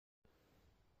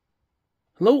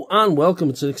Hello and welcome.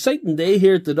 It's an exciting day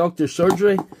here at the doctor's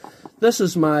surgery. This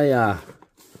is my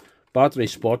battery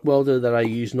spot welder that I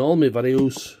use in all my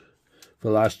videos for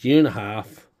the last year and a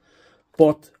half.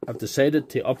 But I've decided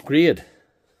to upgrade.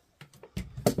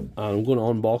 And I'm going to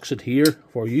unbox it here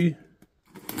for you,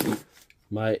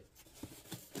 my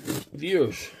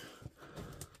viewers.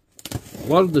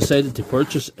 What I've decided to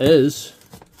purchase is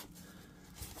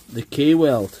the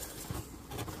Kweld.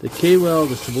 The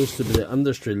Kweld is supposed to be the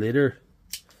industry leader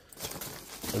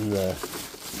and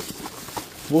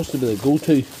supposed to be the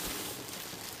go-to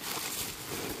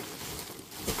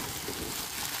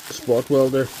spot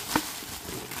welder.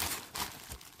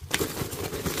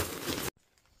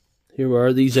 Here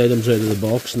are these items out of the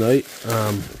box now.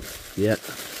 Yeah.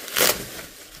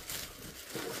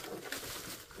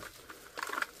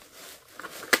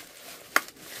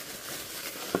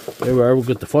 Here we are, we've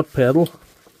got the foot pedal.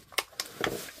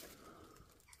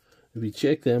 If you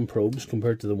check them probes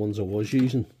compared to the ones I was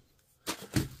using,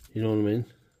 you know what I mean?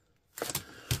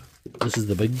 This is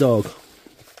the big dog.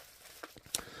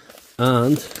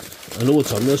 And I know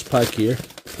what's on this pack here.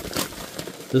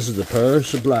 This is the power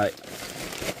supply.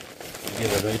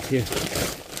 Get it out here.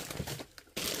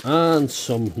 And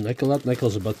some nickel. That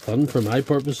nickel's a bit thin for my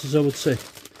purposes, I would say.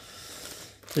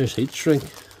 There's heat shrink.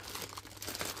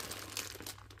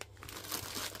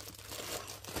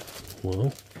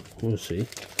 Well, we'll see.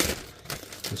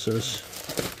 This is,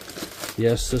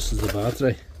 yes, this is the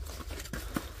battery.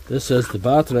 This is the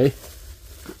battery.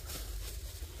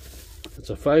 It's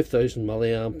a 5000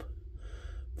 milliamp,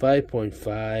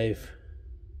 5.5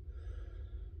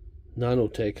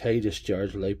 nanotech high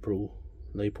discharge lipo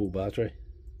battery.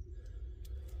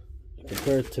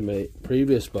 Compared to my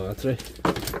previous battery,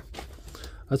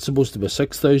 that's supposed to be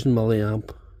 6000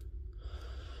 milliamp,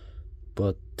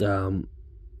 but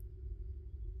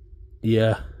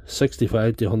yeah,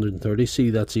 65 to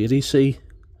 130C, that's 80C.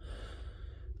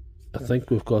 I think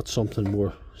we've got something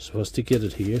more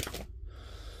sophisticated here.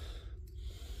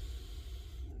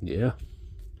 Yeah.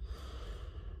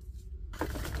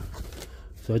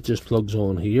 So it just plugs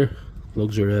on here.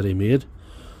 Plugs are ready made.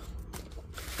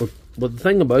 But the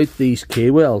thing about these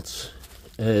Kwelds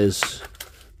is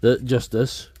that just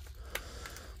this.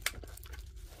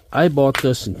 I bought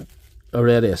this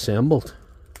already assembled.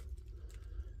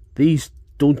 These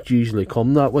don't usually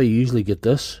come that way. You usually get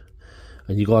this,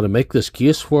 and you got to make this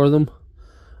case for them,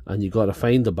 and you got to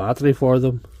find the battery for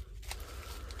them.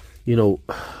 You know,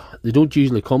 they don't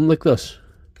usually come like this.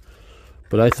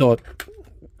 But I thought,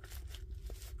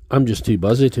 I'm just too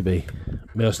busy to be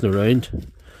messing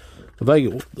around. If I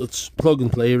go, it's plug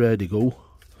and play, ready to go.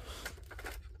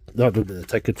 That would be the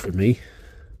ticket for me.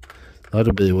 That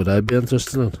would be what I'd be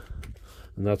interested in,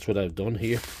 and that's what I've done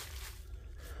here.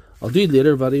 I'll do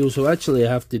later videos, so actually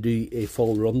I have to do a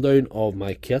full rundown of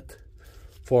my kit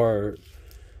for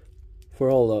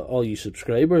all you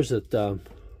subscribers that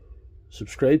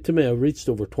subscribe to me. I've reached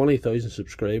over 20,000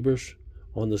 subscribers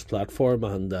on this platform,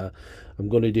 and I'm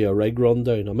going to do a rig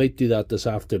rundown. I might do that this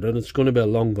afternoon. It's going to be a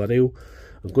long video.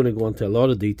 I'm going to go into a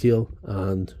lot of detail,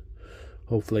 and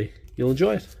hopefully you'll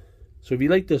enjoy it. So if you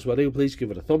like this video, please give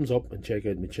it a thumbs up and check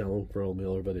out my channel for all my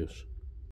other videos.